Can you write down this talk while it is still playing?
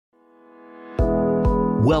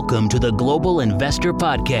Welcome to the Global Investor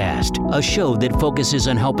Podcast, a show that focuses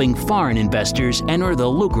on helping foreign investors enter the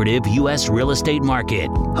lucrative U.S. real estate market.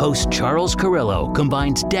 Host Charles Carrillo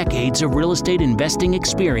combines decades of real estate investing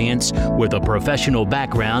experience with a professional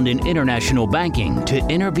background in international banking to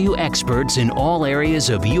interview experts in all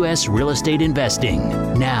areas of U.S. real estate investing.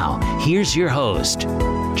 Now, here's your host,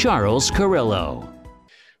 Charles Carrillo.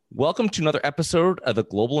 Welcome to another episode of the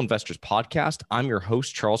Global Investors Podcast. I'm your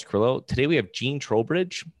host, Charles Carrillo. Today we have Gene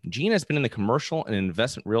Trowbridge. Gene has been in the commercial and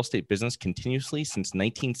investment real estate business continuously since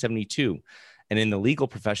 1972 and in the legal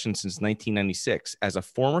profession since 1996. As a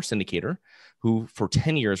former syndicator who for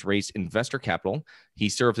 10 years raised investor capital, he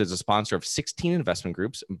served as a sponsor of 16 investment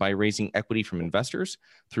groups by raising equity from investors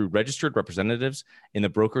through registered representatives in the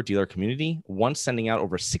broker-dealer community, once sending out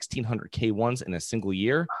over 1,600 K1s in a single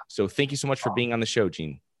year. So thank you so much for being on the show,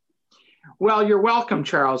 Gene. Well, you're welcome,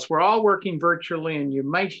 Charles. We're all working virtually, and you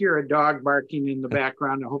might hear a dog barking in the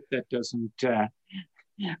background. I hope that doesn't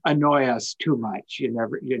annoy us too much. You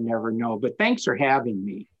never know. But thanks for having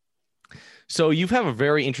me. So you have a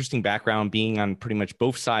very interesting background, being on pretty much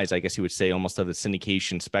both sides, I guess you would say, almost of the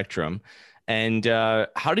syndication spectrum. And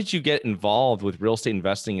how did you get involved with real estate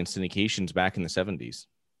investing and syndications back in the 70s?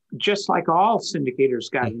 Just like all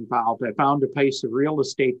syndicators got involved, I found a piece of real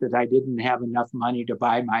estate that I didn't have enough money to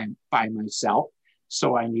buy myself.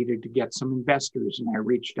 So I needed to get some investors. And I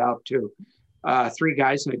reached out to three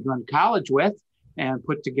guys I'd gone to college with and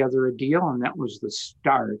put together a deal. And that was the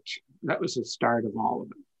start. That was the start of all of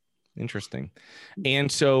it. Interesting.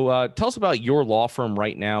 And so tell us about your law firm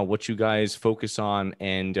right now, what you guys focus on,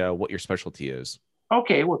 and what your specialty is.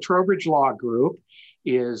 Okay. Well, Trowbridge Law Group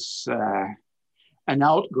is an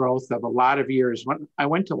outgrowth of a lot of years. When I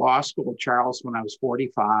went to law school, Charles, when I was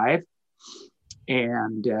 45,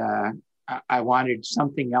 and I wanted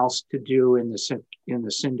something else to do in the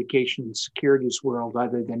syndication and securities world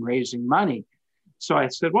other than raising money. So I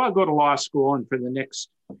said, well, I'll go to law school, and for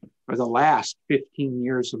the last 15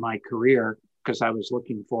 years of my career, because I was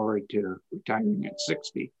looking forward to retiring at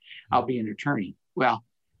 60, I'll be an attorney. Well,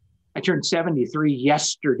 I turned 73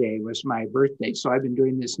 yesterday, was my birthday. So I've been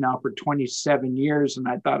doing this now for 27 years, and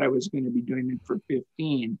I thought I was going to be doing it for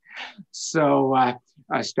 15. So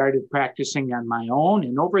I started practicing on my own.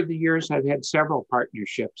 And over the years, I've had several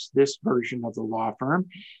partnerships. This version of the law firm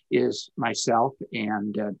is myself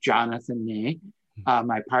and Jonathan Ney,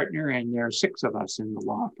 my partner, and there are 6 of us in the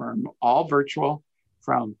law firm, all virtual,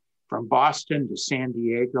 from Boston to San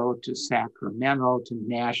Diego to Sacramento to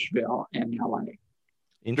Nashville and LA.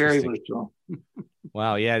 Very virtual.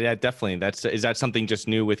 Wow. Yeah, definitely. Is that something just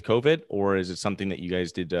new with COVID, or is it something that you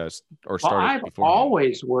guys did or started? Well, I've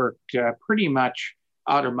always worked pretty much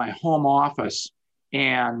out of my home office.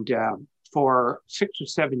 And for 6 or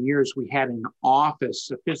 7 years, we had an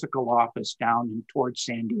office, a physical office down towards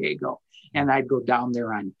San Diego. And I'd go down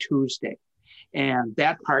there on Tuesday. And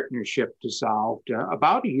that partnership dissolved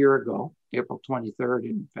about a year ago, April 23rd,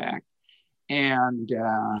 in fact. And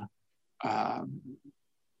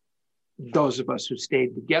those of us who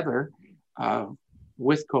stayed together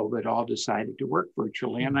with COVID all decided to work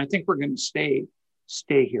virtually. And I think we're going to stay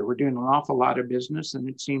here. We're doing an awful lot of business, and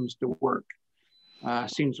it seems to work.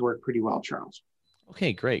 Seems to work pretty well, Charles.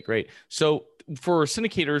 Okay, great. So for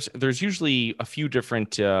syndicators, there's usually a few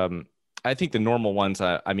different, I think the normal ones,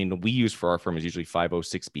 we use for our firm is usually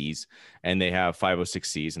 506Bs, and they have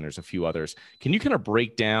 506Cs, and there's a few others. Can you kind of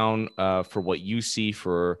break down for what you see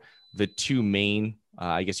for the two main,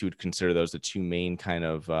 I guess you would consider those the two main kind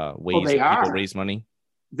of ways that people raise money?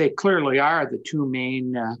 They clearly are the two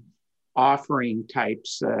main offering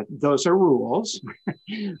types. Those are rules,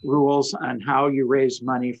 rules on how you raise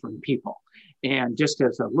money from people. And just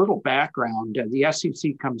as a little background, the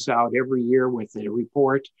SEC comes out every year with a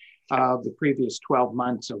report of the previous 12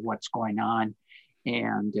 months of what's going on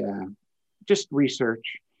and just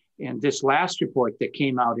research. And this last report that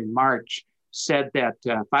came out in March said that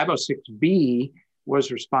 506B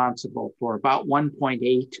was responsible for about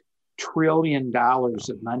 $1.8 trillion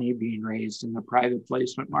of money being raised in the private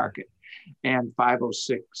placement market, and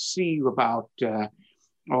 506C about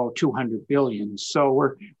 $200 billion. So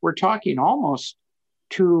we're talking almost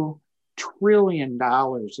 $2 trillion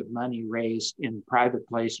of money raised in private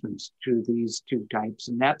placements to these two types,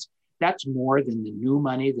 and that's more than the new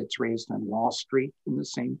money that's raised on Wall Street in the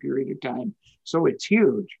same period of time. So it's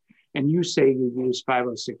huge. And you say you use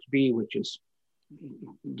 506B, which is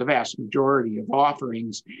the vast majority of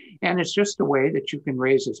offerings. And it's just a way that you can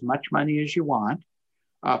raise as much money as you want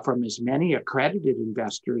from as many accredited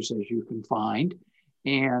investors as you can find,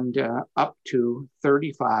 and up to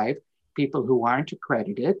 35 people who aren't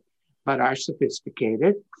accredited, but are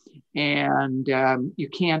sophisticated and you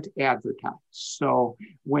can't advertise. So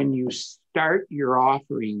when you start your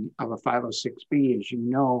offering of a 506B, as you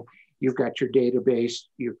know, you've got your database,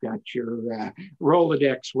 you've got your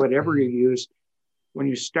Rolodex, whatever you use. When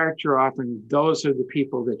you start your offering, those are the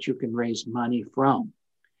people that you can raise money from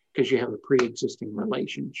because you have a pre-existing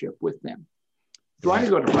relationship with them.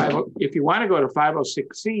 If you want to go to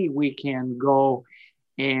 506C, we can go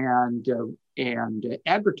and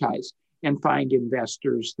advertise and find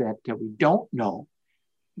investors that we don't know.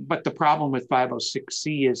 But the problem with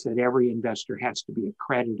 506C is that every investor has to be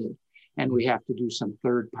accredited, and we have to do some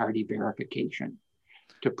third-party verification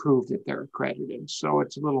to prove that they're accredited. So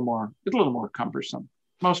it's a little more cumbersome.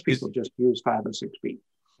 Most people just use 506B.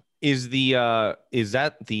 Is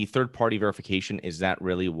that the third-party verification? Is that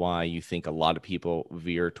really why you think a lot of people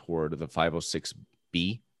veer toward the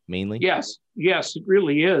 506B mainly? Yes, it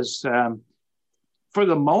really is. For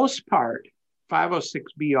the most part,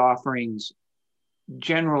 506B offerings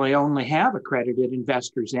generally only have accredited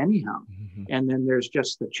investors anyhow. Mm-hmm. And then there's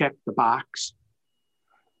just the check the box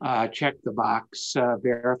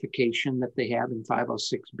verification that they have in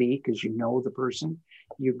 506B because you know the person.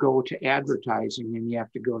 You go to advertising and you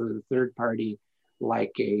have to go to the third party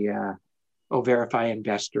like a Verify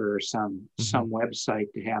Investor or some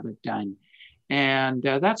website to have it done. And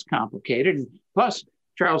that's complicated. And plus,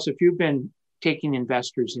 Charles, if you've been taking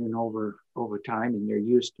investors in over time and they're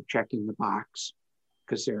used to checking the box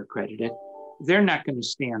because they're accredited, they're not going to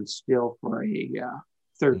stand still for a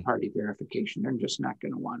third-party verification. They're just not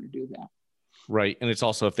going to want to do that. Right. And it's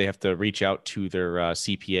also if they have to reach out to their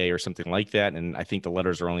CPA or something like that. And I think the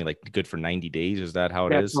letters are only like good for 90 days. Is that how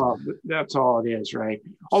it is? That's all it is, right?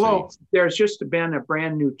 Although there's just been a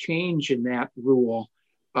brand new change in that rule,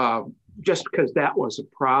 just because that was a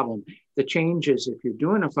problem. The change is if you're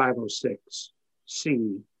doing a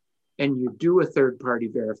 506C and you do a third-party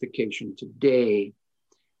verification today,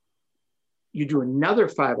 you do another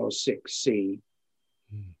 506C.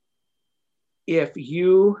 If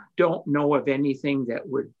you don't know of anything that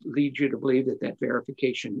would lead you to believe that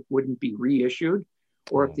verification wouldn't be reissued,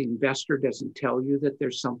 or if the investor doesn't tell you that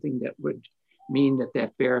there's something that would mean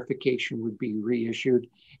that verification would be reissued,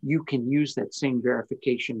 you can use that same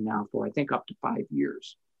verification now for, I think, up to 5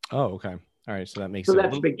 years. Oh, okay. All right. So that makes sense. So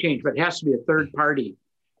that's a big change, but it has to be a third party.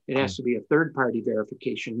 It has to be a third party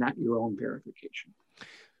verification, not your own verification.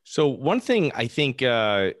 So one thing I think,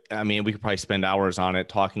 I mean, we could probably spend hours on it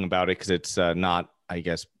talking about it because it's not, I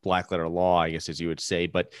guess, black letter law, I guess, as you would say,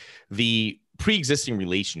 but the pre-existing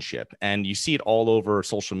relationship, and you see it all over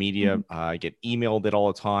social media. Mm-hmm. I get emailed it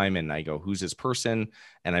all the time and I go, who's this person?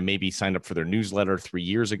 And I maybe signed up for their newsletter 3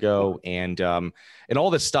 years ago and all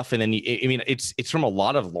this stuff. And then, it's from a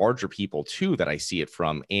lot of larger people too, that I see it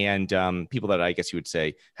from, and people that I guess you would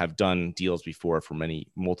say have done deals before for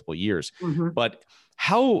multiple years. Mm-hmm. But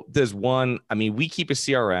how does one, we keep a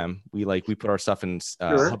CRM, we put our stuff in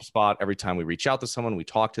HubSpot every time we reach out to someone, we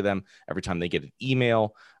talk to them, every time they get an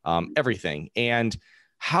email, everything. And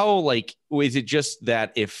how, is it just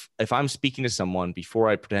that if I'm speaking to someone before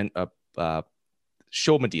I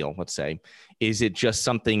show them a deal, let's say, is it just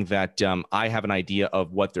something that I have an idea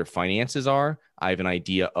of what their finances are? I have an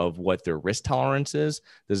idea of what their risk tolerance is.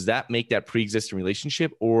 Does that make that pre-existing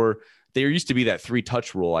relationship, or there used to be that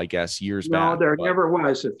 3-touch rule, I guess, years back. No, there never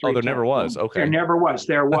was a 3-touch. Oh, there never was. Okay. There never was.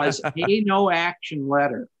 There was a no action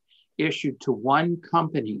letter issued to one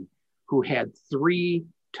company who had 3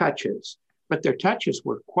 touches, but their touches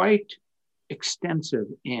were quite extensive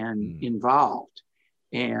and involved.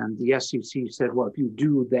 And the SEC said, well, if you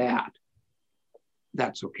do that,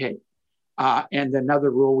 that's okay. And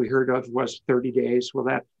another rule we heard of was 30 days.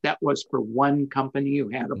 Well, that was for one company who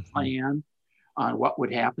had a plan on what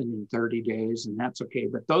would happen in 30 days, and that's okay.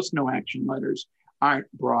 But those no action letters aren't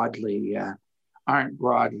broadly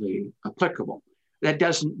applicable. That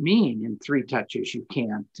doesn't mean in 3 touches you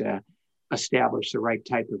can't establish the right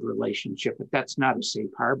type of relationship, but that's not a safe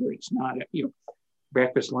harbor. It's not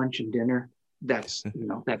breakfast, lunch, and dinner. That's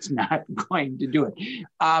that's not going to do it.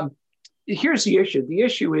 Here's the issue. The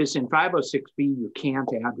issue is in 506B you can't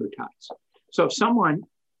advertise. So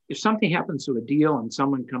if something happens to a deal and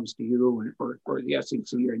someone comes to you or the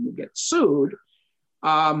SEC and you get sued,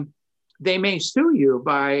 they may sue you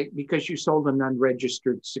because you sold an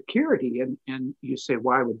unregistered security. And you say,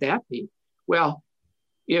 why would that be? Well,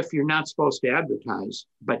 if you're not supposed to advertise,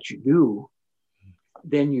 but you do,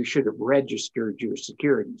 then you should have registered your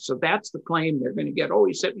security. So that's the claim they're going to get. Oh,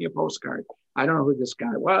 he sent me a postcard. I don't know who this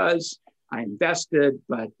guy was. I invested,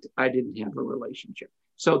 but I didn't have a relationship.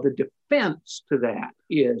 So the defense to that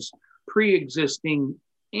is pre-existing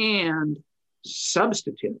and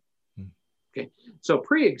substantive. Okay, so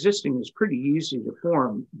pre-existing is pretty easy to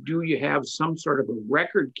form. Do you have some sort of a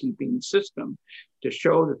record-keeping system to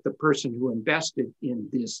show that the person who invested in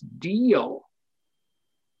this deal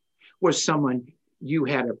was someone you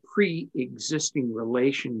had a pre-existing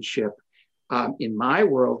relationship, in my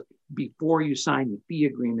world, before you sign the fee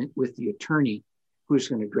agreement with the attorney who's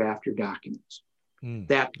going to draft your documents?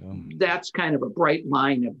 That's kind of a bright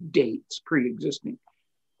line of dates, pre-existing.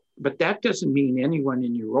 But that doesn't mean anyone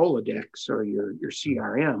in your Rolodex or your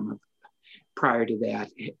CRM prior to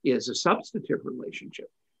that is a substantive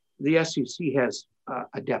relationship. The SEC has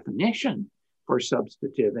a definition for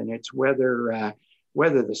substantive, and it's whether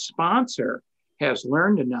the sponsor has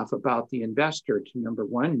learned enough about the investor to, number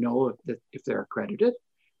one, know if they're accredited,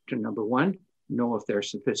 to number one, know if they're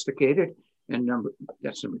sophisticated, and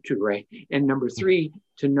that's number two, right? And number three,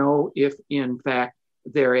 to know if in fact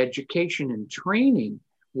their education and training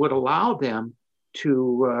would allow them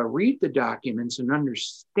to read the documents and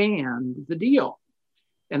understand the deal.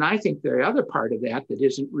 And I think the other part of that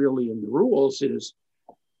isn't really in the rules is,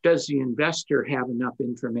 does the investor have enough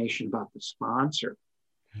information about the sponsor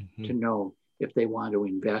to know if they want to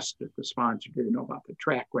invest with the sponsor? Do they know about the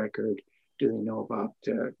track record? Do they know about,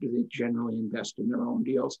 do they generally invest in their own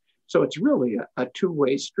deals? So it's really a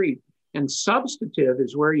two-way street. And substantive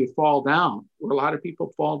is where you fall down, where a lot of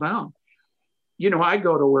people fall down. You know, I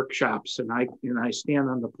go to workshops and I stand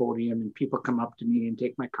on the podium and people come up to me and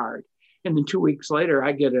take my card. And then 2 weeks later,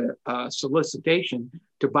 I get a solicitation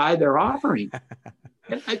to buy their offering.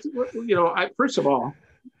 And first of all,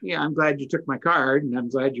 yeah, I'm glad you took my card and I'm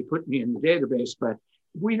glad you put me in the database, but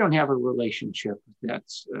we don't have a relationship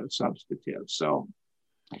that's substantive. So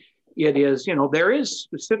it is, there is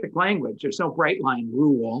specific language. There's no bright line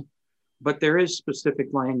rule, but there is specific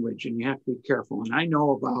language and you have to be careful. And I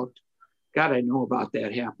know about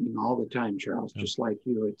that happening all the time, Charles, just like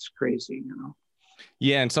you. It's crazy,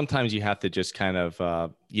 Yeah. And sometimes you have to just kind of,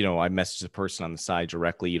 I message the person on the side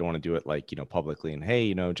directly. You don't want to do it like, publicly and,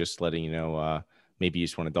 hey, just letting you know, maybe you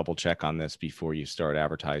just want to double check on this before you start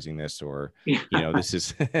advertising this, or, this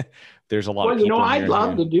is, there's a lot of people. I'd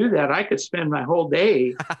love to do that. I could spend my whole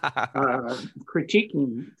day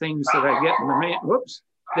critiquing things that I get in the mail.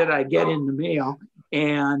 That I get in the mail.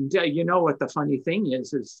 And what the funny thing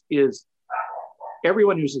is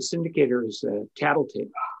everyone who's a syndicator is a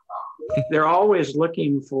tattletale. They're always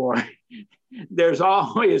looking for a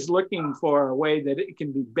way that it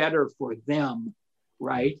can be better for them,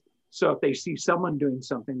 right? So if they see someone doing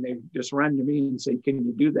something, they just run to me and say, can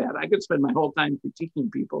you do that? I could spend my whole time critiquing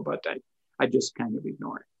people, but I just kind of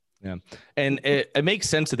ignore it. Yeah. And it makes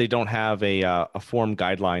sense that they don't have a form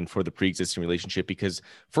guideline for the pre-existing relationship, because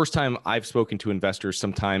first time I've spoken to investors,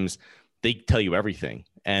 sometimes they tell you everything.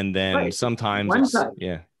 And then sometimes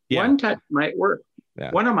one touch might work.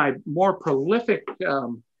 Yeah. One of my more prolific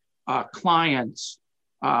clients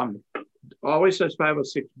always says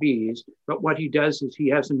 506Bs, but what he does is he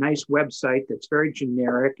has a nice website that's very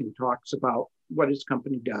generic and talks about what his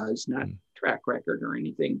company does, not track record or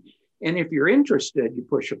anything. And if you're interested, you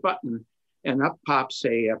push a button and up pops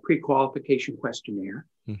a pre-qualification questionnaire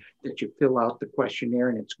that you fill out the questionnaire,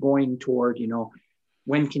 and it's going toward,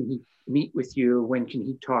 when can he meet with you? When can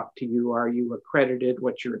he talk to you? Are you accredited?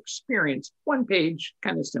 What's your experience? One page,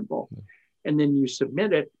 kind of simple. And then you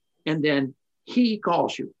submit it, and then he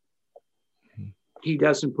calls you. He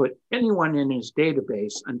doesn't put anyone in his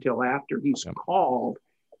database until after he's called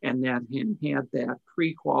and then had that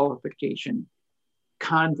pre-qualification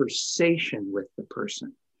conversation with the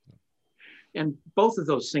person. And both of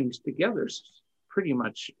those things together pretty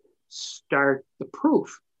much start the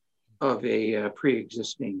proof of a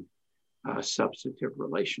pre-existing substantive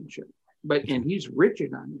relationship. And he's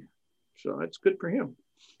rigid on that. So it's good for him.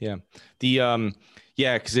 Yeah.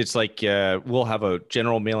 Because it's like we'll have a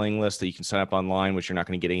general mailing list that you can sign up online, which you're not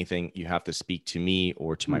going to get anything. You have to speak to me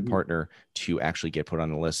or to my partner to actually get put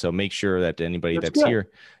on the list. So make sure that anybody that's here,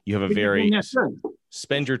 you have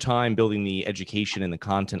spend your time building the education and the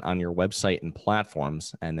content on your website and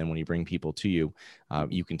platforms. And then when you bring people to you,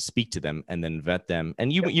 you can speak to them and then vet them.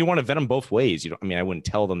 And you want to vet them both ways. I wouldn't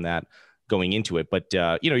tell them that going into it, but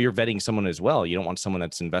you're vetting someone as well. You don't want someone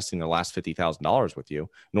that's investing their last $50,000 with you,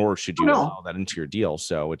 nor should you allow that into your deal.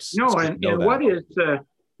 So it's what is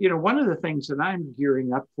one of the things that I'm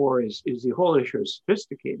gearing up for is the whole issue of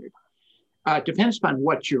sophisticated. It depends upon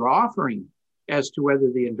what you're offering as to whether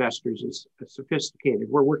the investors is sophisticated.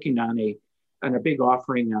 We're working on a big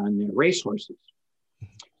offering on racehorses.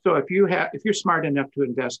 So if you're smart enough to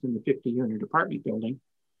invest in the 50-unit apartment building,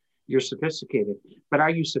 you're sophisticated. But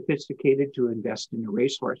are you sophisticated to invest in a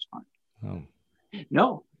racehorse fund? Oh.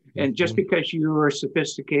 No. And just because you are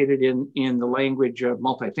sophisticated in the language of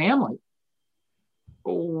multifamily,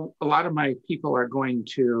 a lot of my people are going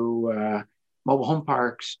to mobile home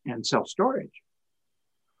parks and self-storage.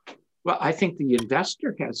 Well, I think the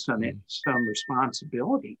investor has some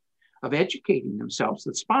responsibility of educating themselves.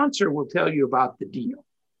 The sponsor will tell you about the deal,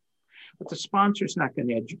 but the sponsor's not going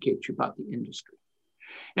to educate you about the industry.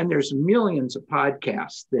 And there's millions of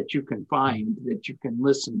podcasts that you can find, that you can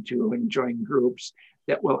listen to and join groups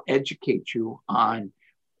that will educate you on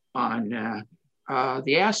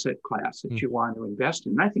the asset class that you want to invest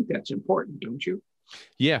in. And I think that's important, don't you?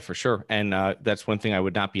 Yeah, for sure. And that's one thing. I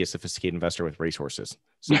would not be a sophisticated investor with racehorses.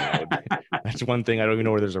 So that's one thing. I don't even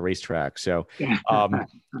know where there's a racetrack. So,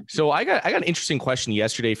 so I got an interesting question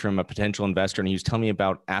yesterday from a potential investor, and he was telling me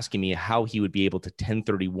about asking me how he would be able to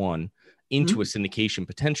 1031 into a syndication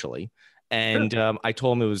potentially. And I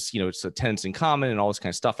told him it was, it's a tenants in common and all this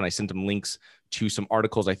kind of stuff. And I sent him links to some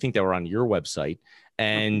articles, I think that were on your website.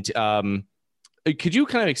 And could you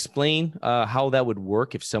kind of explain how that would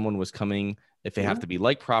work if someone was coming, if they have to be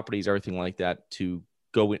like properties, everything like that, to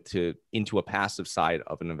go into a passive side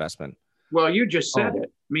of an investment? Well, you just said it.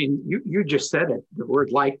 I mean, you just said it. The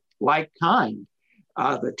word like kind.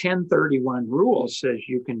 The 1031 rule says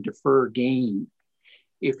you can defer gain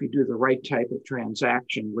if you do the right type of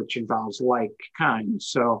transaction, which involves like kind.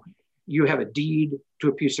 So you have a deed to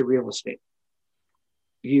a piece of real estate.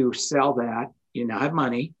 You sell that, you now have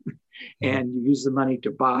money, and you use the money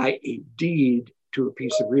to buy a deed to a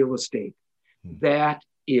piece of real estate. That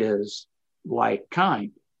is like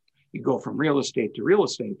kind. You go from real estate to real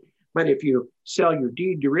estate. But if you sell your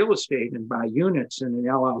deed to real estate and buy units in an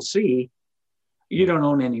LLC, you don't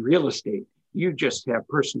own any real estate. You just have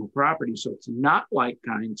personal property. So it's not like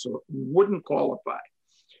kind, so it wouldn't qualify.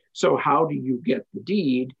 So how do you get the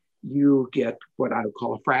deed? You get what I would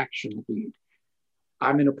call a fractional deed.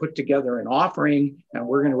 I'm going to put together an offering, and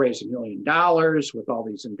we're going to raise $1 million with all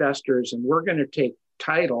these investors, and we're going to take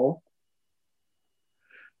title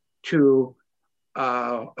to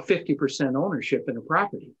a 50% ownership in a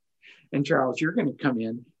property. And Charles, you're going to come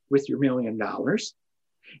in with your $1 million,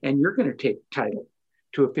 and you're going to take title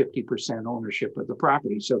to a 50% ownership of the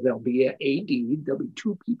property. So there'll be a deed, there'll be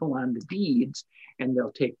two people on the deeds, and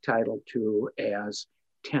they'll take title to as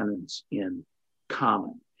tenants in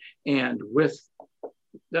common. And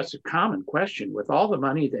that's a common question. With all the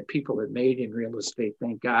money that people have made in real estate,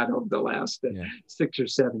 thank God, over the last 6 or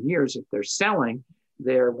 7 years, if they're selling,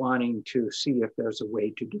 they're wanting to see if there's a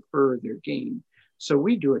way to defer their gain. So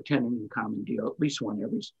we do a tenant in common deal, at least one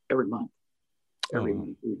every month.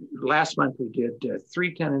 Last month we did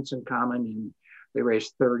 3 tenants in common, and they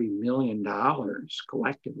raised $30 million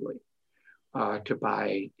collectively to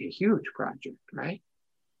buy a huge project, right?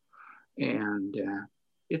 And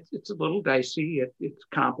it's a little dicey. It's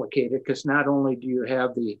complicated because not only do you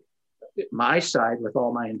have my side with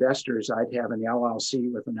all my investors, I'd have an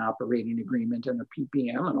LLC with an operating agreement and a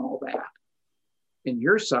PPM and all that. In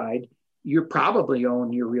your side, you probably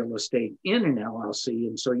own your real estate in an LLC.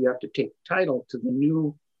 And so you have to take title to the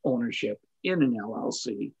new ownership in an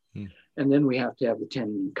LLC. And then we have to have the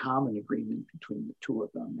tenant in common agreement between the two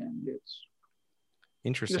of them. And it's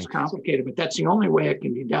interesting. It's complicated, but that's the only way it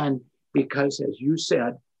can be done because, as you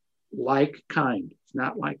said, like kind. It's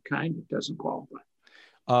not like kind, it doesn't qualify.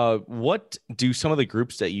 What do some of the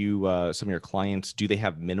groups that some of your clients, do they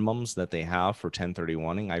have minimums that they have for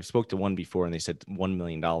 1031ing? I've spoke to one before and they said $1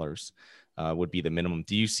 million would be the minimum.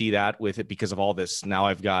 Do you see that with it because of all this? Now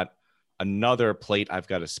I've got another plate I've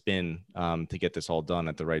got to spin to get this all done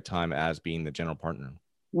at the right time as being the general partner.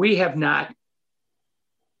 We have not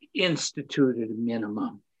instituted a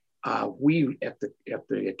minimum. We at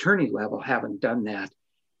the attorney level haven't done that.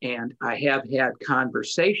 And I have had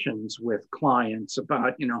conversations with clients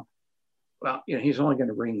about, he's only going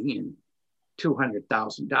to bring in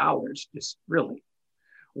 $200,000. Just really,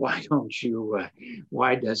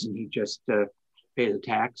 why doesn't he just pay the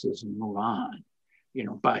taxes and move on?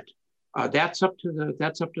 But that's up to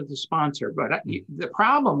the sponsor. But the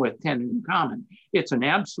problem with tenant in common, it's an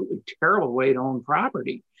absolutely terrible way to own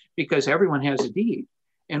property because everyone has a deed,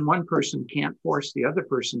 and one person can't force the other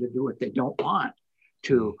person to do what they don't want.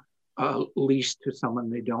 To lease to someone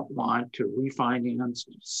they don't want, to refinance,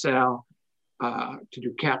 sell, to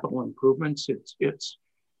do capital improvements. It's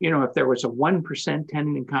if there was a 1%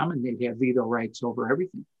 tenant in common, they'd have veto rights over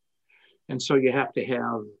everything. And so you have to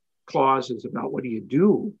have clauses about what do you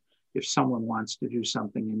do if someone wants to do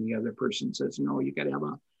something and the other person says, no, you got to have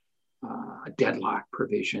a deadlock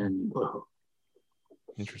provision.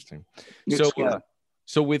 Interesting.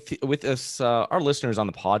 So with us, our listeners on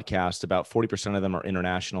the podcast, about 40% of them are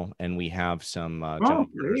international, and we have some general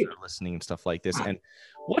partners that are listening and stuff like this. And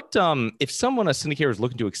what if a syndicator is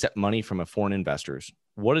looking to accept money from a foreign investors?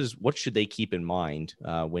 What should they keep in mind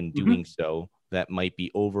when doing so that might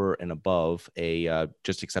be over and above a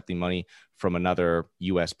just accepting money from another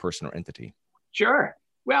U.S. person or entity? Sure.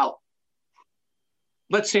 Well,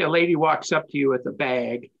 let's say a lady walks up to you with a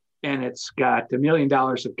bag and it's got $1 million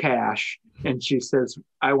of cash, and she says,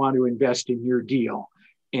 I want to invest in your deal.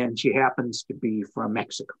 And she happens to be from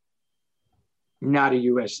Mexico, not a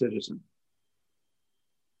US citizen.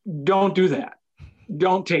 Don't do that.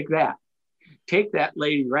 Don't take that. Take that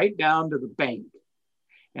lady right down to the bank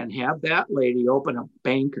and have that lady open a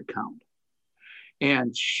bank account.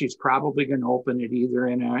 And she's probably going to open it either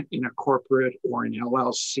in a corporate or an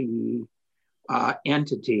LLC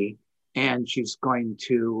entity. And she's going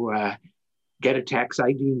to get a tax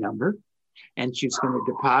ID number, and she's going to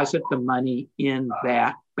deposit the money in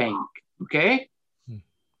that bank. Okay?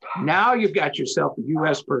 Now you've got yourself a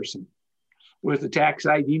US person with a tax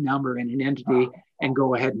ID number and an entity, and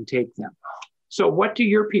go ahead and take them. So what do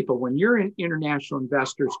your people, when your international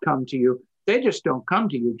investors come to you, they just don't come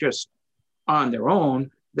to you just on their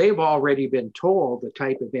own. They've already been told the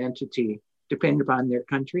type of entity, depending upon their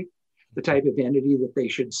country, the type of entity that they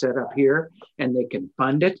should set up here, and they can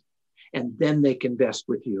fund it, and then they can invest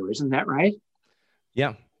with you. Isn't that right?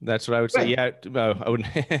 Yeah, that's what I would say. Yeah, I would.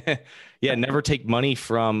 Yeah, never take money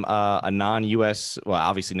from a non-U.S. Well,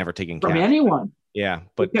 obviously, never taking from cash. Anyone. Yeah,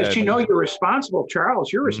 but because you're responsible,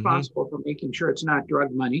 Charles. You're responsible for making sure it's not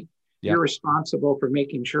drug money. Yep. You're responsible for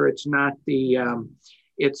making sure it's not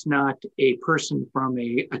it's not a person from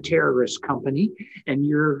a terrorist company, and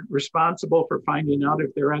you're responsible for finding out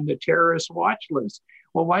if they're on the terrorist watch list.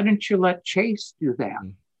 Well, why don't you let Chase do that?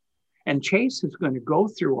 And Chase is going to go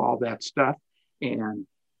through all that stuff and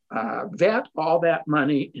vet all that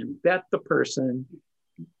money and vet the person,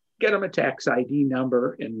 get them a tax ID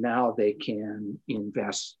number, and now they can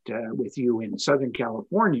invest with you in Southern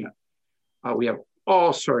California. We have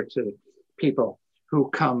all sorts of people who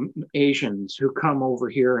come, Asians, who come over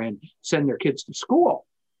here and send their kids to school,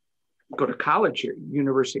 go to college here,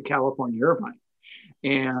 University of California, Irvine.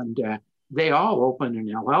 And they all open an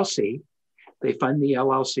LLC. They fund the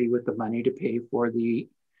LLC with the money to pay for the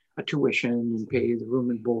tuition and pay the room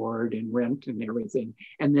and board and rent and everything.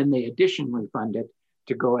 And then they additionally fund it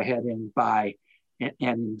to go ahead and buy and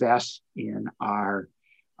invest in our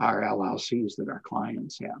LLCs that our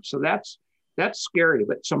clients have. So that's scary.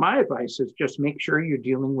 But so my advice is just make sure you're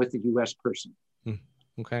dealing with a U.S. person.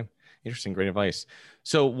 Okay. Interesting. Great advice.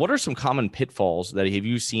 So what are some common pitfalls that have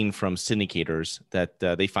you seen from syndicators that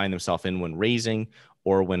they find themselves in when raising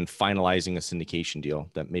or when finalizing a syndication deal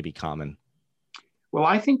that may be common? Well,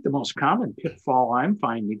 I think the most common pitfall I'm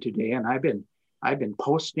finding today, and I've been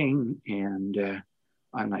posting and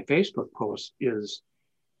on my Facebook post is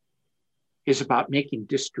about making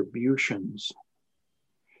distributions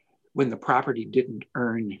when the property didn't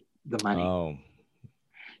earn the money. Oh.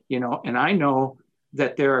 And I know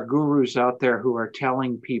that there are gurus out there who are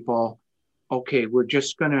telling people, okay,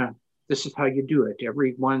 this is how you do it.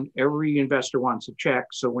 Every investor wants a check.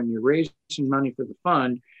 So when you're raising money for the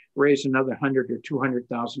fund, raise another $100,000 or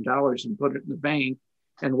 $200,000 and put it in the bank.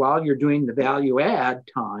 And while you're doing the value add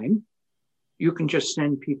time, you can just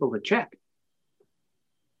send people a check.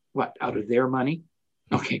 What, out of their money?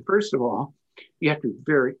 Okay, first of all, you have to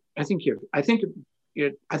be I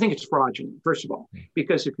think it's fraudulent, first of all,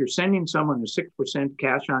 because if you're sending someone a 6%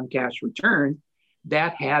 cash on cash return,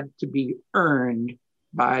 that had to be earned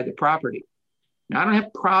by the property. Now, I don't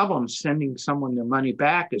have problems sending someone their money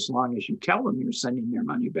back as long as you tell them you're sending their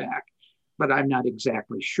money back, but I'm not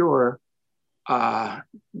exactly sure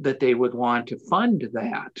that they would want to fund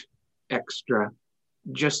that extra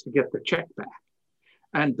just to get the check back.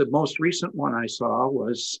 And the most recent one I saw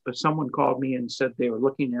was someone called me and said they were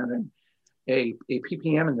looking at a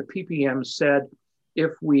PPM, and the PPM said,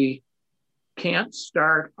 if we can't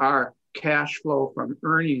start our cash flow from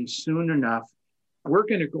earnings soon enough, we're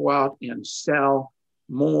going to go out and sell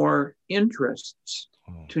more interests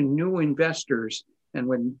to new investors. And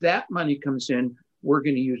when that money comes in, we're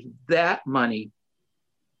going to use that money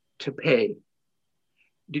to pay.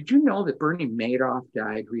 Did you know that Bernie Madoff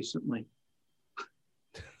died recently?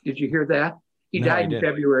 Did you hear that? He died in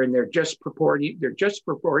February, and they're just purporting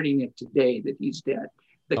it today that he's dead.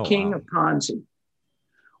 The king of Ponzi.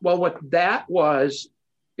 Well, what that was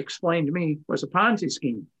explained to me was a Ponzi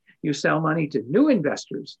scheme. You sell money to new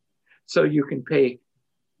investors so you can pay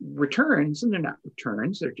returns, and they're not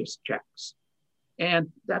returns, they're just checks.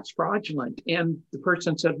 And that's fraudulent. And the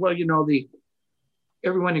person said, well,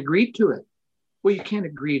 everyone agreed to it. Well, you can't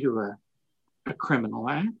agree to a criminal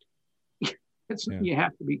act. You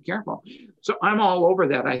have to be careful. So I'm all over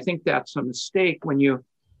that. I think that's a mistake when you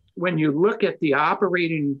look at the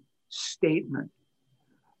operating statement,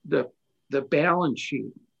 the balance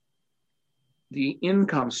sheet, the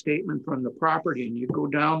income statement from the property, and you go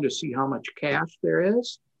down to see how much cash there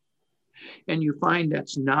is, and you find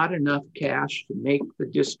that's not enough cash to make the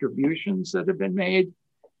distributions that have been made,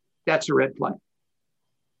 that's a red flag.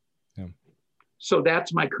 Yeah. So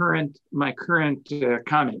that's my current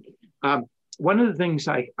comment. One of the things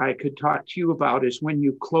I could talk to you about is when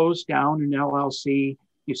you close down an LLC,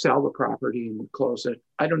 you sell the property and you close it.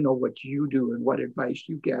 I don't know what you do and what advice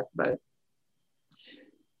you get, but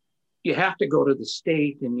you have to go to the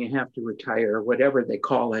state and you have to retire, whatever they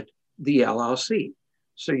call it, the LLC.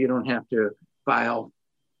 So you don't have to file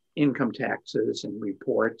income taxes and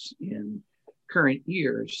reports in current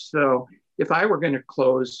years. So if I were going to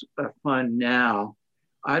close a fund now,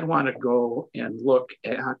 I'd want to go and look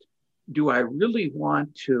at, do I really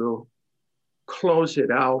want to close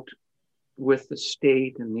it out with the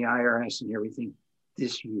state and the IRS and everything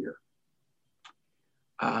this year?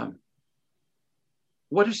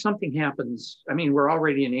 What if something happens? I mean, we're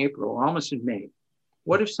already in April, almost in May.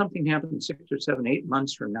 What if something happens 6 or 7, 8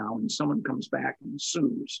 months from now and someone comes back and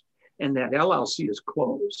sues and that LLC is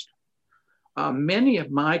closed? Many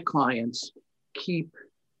of my clients keep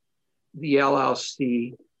the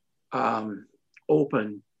LLC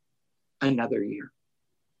open another year.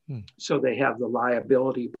 So they have the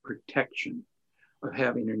liability protection of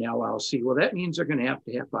having an LLC. Well, that means they're going to have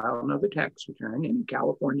file another tax return. In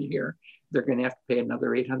California here, they're going to have to pay another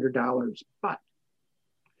 $800. But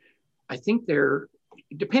I think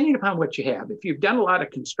depending upon what you have, if you've done a lot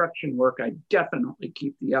of construction work, I definitely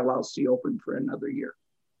keep the LLC open for another year.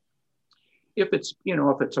 If it's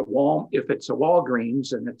a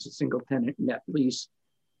Walgreens and it's a single tenant net lease,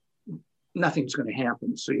 nothing's going to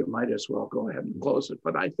happen. So you might as well go ahead and close it.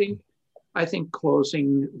 But I think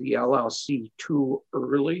closing the LLC too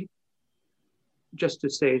early, just to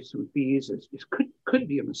save some fees, could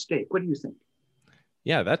be a mistake. What do you think?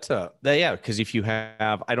 Yeah, because if you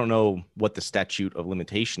have, I don't know what the statute of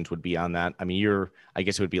limitations would be on that. I mean, I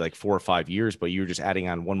guess it would be like 4 or 5 years, but you're just adding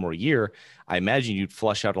on one more year. I imagine you'd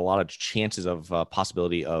flush out a lot of chances of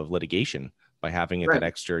possibility of litigation by having it that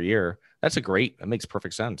extra year. That makes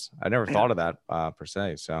perfect sense. I never thought of that per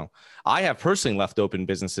se. So I have personally left open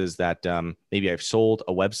businesses that maybe I've sold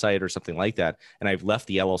a website or something like that, and I've left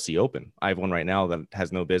the LLC open. I have one right now that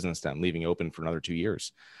has no business that I'm leaving open for another 2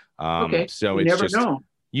 years. Okay. So you it's never just, know.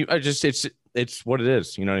 It's what it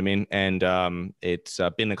is. You know what I mean? And it's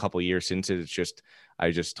been a couple of years since it's just,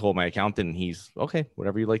 I just told my accountant and he's okay,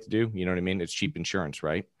 whatever you like to do. You know what I mean? It's cheap insurance,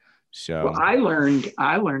 right? So well, I learned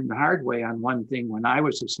the hard way on one thing. When I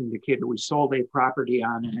was a syndicator, we sold a property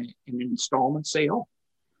on an installment sale.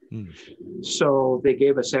 So they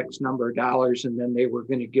gave us X number of dollars and then they were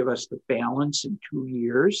going to give us the balance in 2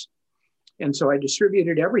 years. And so I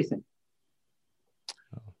distributed everything.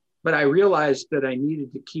 But I realized that I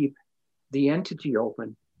needed to keep the entity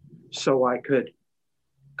open so I could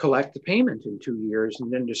collect the payment in 2 years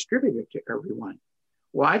and then distribute it to everyone.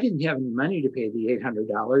 Well, I didn't have any money to pay the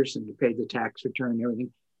 $800 and to pay the tax return and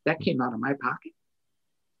everything. That came out of my pocket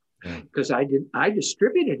because I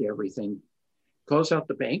distributed everything, closed out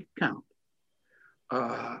the bank account.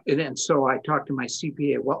 And then so I talked to my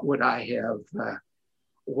CPA, what would I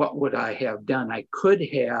have done? I could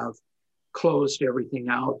have closed everything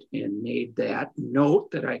out and made that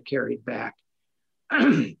note that I carried back,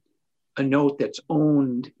 a note that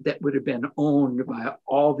would have been owned by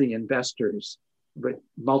all the investors, but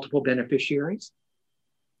multiple beneficiaries,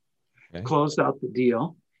 closed out the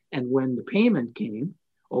deal. And when the payment came,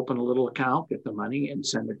 open a little account, get the money and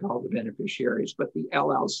send it to all the beneficiaries, but the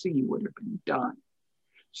LLC would have been done.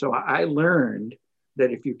 So I learned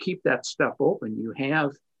that if you keep that stuff open, you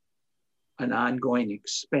have an ongoing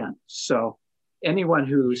expense. So anyone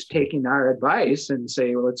who's taking our advice and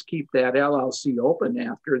say, well, let's keep that LLC open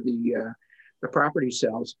after the property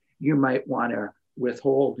sells, you might want to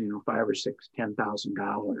withhold, $5,000 or $6,000,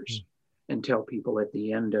 $10,000 and tell people at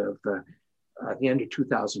the end of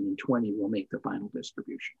 2020 we'll make the final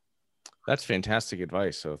distribution. That's fantastic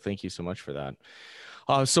advice. So thank you so much for that.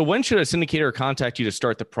 So when should a syndicator contact you to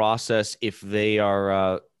start the process if they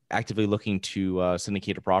are actively looking to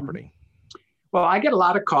syndicate a property? Well, I get a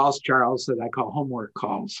lot of calls, Charles, that I call homework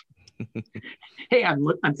calls. Hey,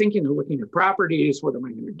 I'm thinking of looking at properties. What am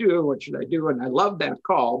I going to do? What should I do? And I love that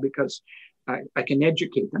call because I can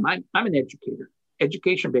educate them. I'm an educator.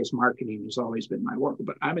 Education-based marketing has always been my work,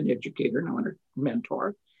 but I'm an educator and I want to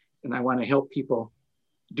mentor and I want to help people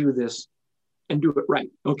do this and do it right.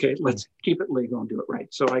 Okay, let's keep it legal and do it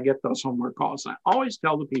right. So I get those homework calls. I always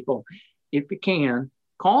tell the people, if you can,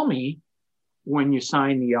 call me when you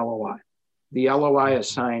sign the LOI. The LOI is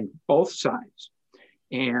signed both sides.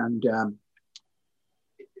 And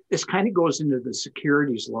this kind of goes into the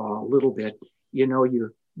securities law a little bit. You know,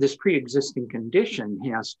 this pre-existing condition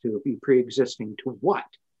has to be pre-existing to what?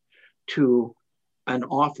 To an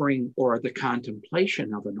offering or the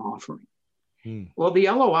contemplation of an offering. Well, the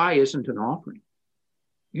LOI isn't an offering.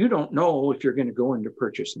 You don't know if you're going to go into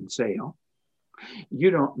purchase and sale.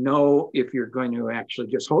 You don't know if you're going to actually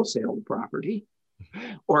just wholesale the property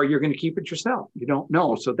or you're going to keep it yourself. You don't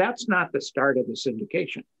know. So that's not the start of the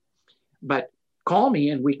syndication. But call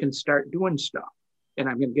me and we can start doing stuff. And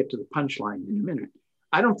I'm going to get to the punchline in a minute.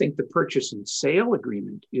 I don't think the purchase and sale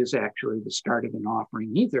agreement is actually the start of an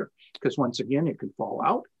offering either, because once again, it could fall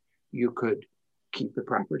out. You could keep the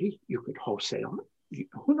property. You could wholesale it.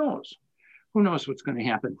 Who knows? Who knows what's going to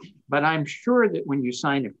happen? But I'm sure that when you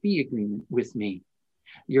sign a fee agreement with me,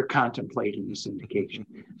 you're contemplating the syndication.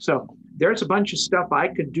 So there's a bunch of stuff I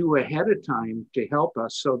could do ahead of time to help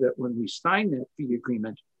us so that when we sign that fee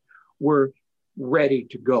agreement, we're ready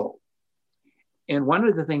to go. And one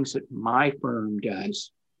of the things that my firm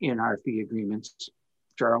does in our fee agreements,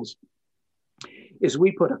 Charles, is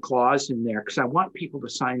we put a clause in there because I want people to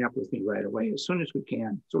sign up with me right away as soon as we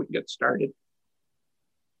can so we can get started.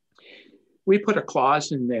 We put a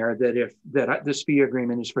clause in there that this fee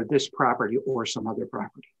agreement is for this property or some other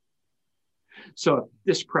property. So if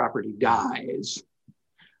this property dies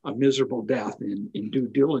a miserable death in due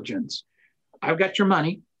diligence, I've got your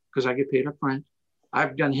money because I get paid up front.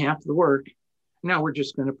 I've done half the work. Now we're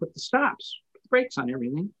just going to put the stops, put the brakes on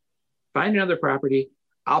everything, find another property.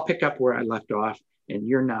 I'll pick up where I left off and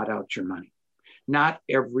you're not out your money. Not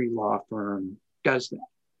every law firm does that.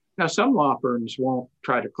 Now, some law firms won't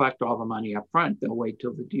try to collect all the money up front. They'll wait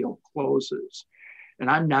till the deal closes. And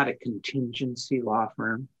I'm not a contingency law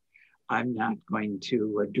firm. I'm not going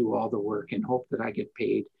to do all the work and hope that I get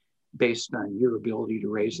paid based on your ability to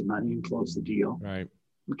raise the money and close the deal. Right.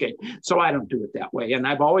 Okay. So I don't do it that way. And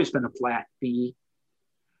I've always been a flat fee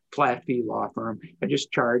law firm. I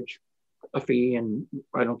just charge a fee and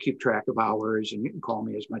I don't keep track of hours, and you can call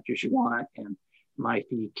me as much as you want. And my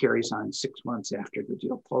fee carries on 6 months after the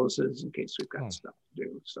deal closes in case we've got stuff to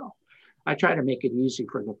do. So I try to make it easy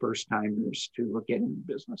for the first timers to get in the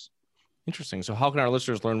business. Interesting. So how can our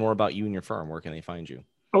listeners learn more about you and your firm? Where can they find you?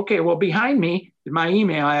 Okay. Well, behind me, my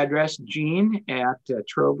email address,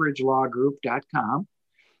 gene@trowbridgelawgroup.com.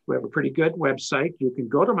 We have a pretty good website. You can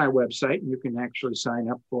go to my website and you can actually sign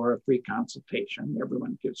up for a free consultation.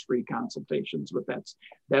 Everyone gives free consultations, but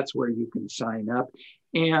that's where you can sign up.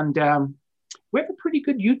 And we have a pretty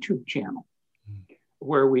good YouTube channel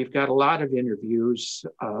where we've got a lot of interviews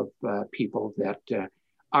of people that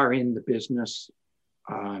are in the business.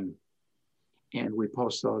 And we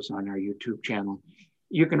post those on our YouTube channel.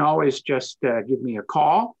 You can always just give me a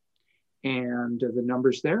call and the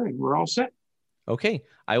number's there and we're all set. Okay.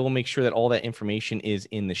 I will make sure that all that information is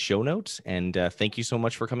in the show notes. And thank you so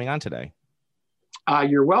much for coming on today.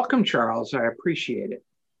 You're welcome, Charles. I appreciate it.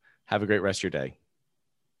 Have a great rest of your day.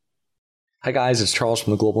 Hi guys, it's Charles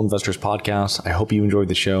from the Global Investors Podcast. I hope you enjoyed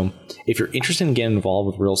the show. If you're interested in getting involved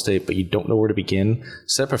with real estate, but you don't know where to begin,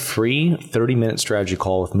 set up a free 30-minute strategy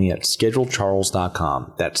call with me at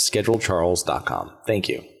schedulecharles.com. That's schedulecharles.com. Thank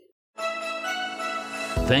you.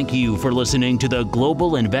 Thank you for listening to the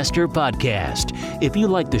Global Investor Podcast. If you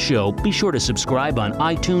like the show, be sure to subscribe on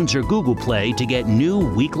iTunes or Google Play to get new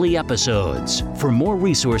weekly episodes. For more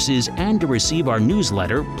resources and to receive our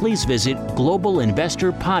newsletter, please visit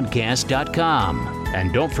globalinvestorpodcast.com.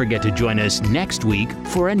 And don't forget to join us next week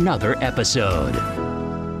for another episode.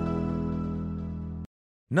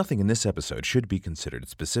 Nothing in this episode should be considered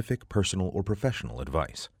specific, personal, or professional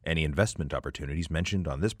advice. Any investment opportunities mentioned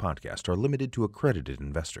on this podcast are limited to accredited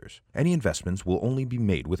investors. Any investments will only be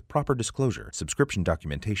made with proper disclosure, subscription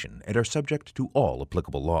documentation, and are subject to all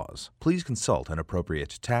applicable laws. Please consult an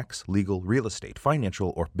appropriate tax, legal, real estate,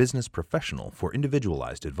 financial, or business professional for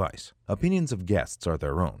individualized advice. Opinions of guests are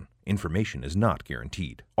their own. Information is not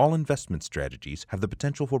guaranteed. All investment strategies have the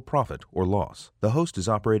potential for profit or loss. The host is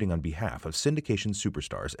operating on behalf of Syndication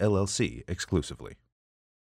Superstars, LLC exclusively.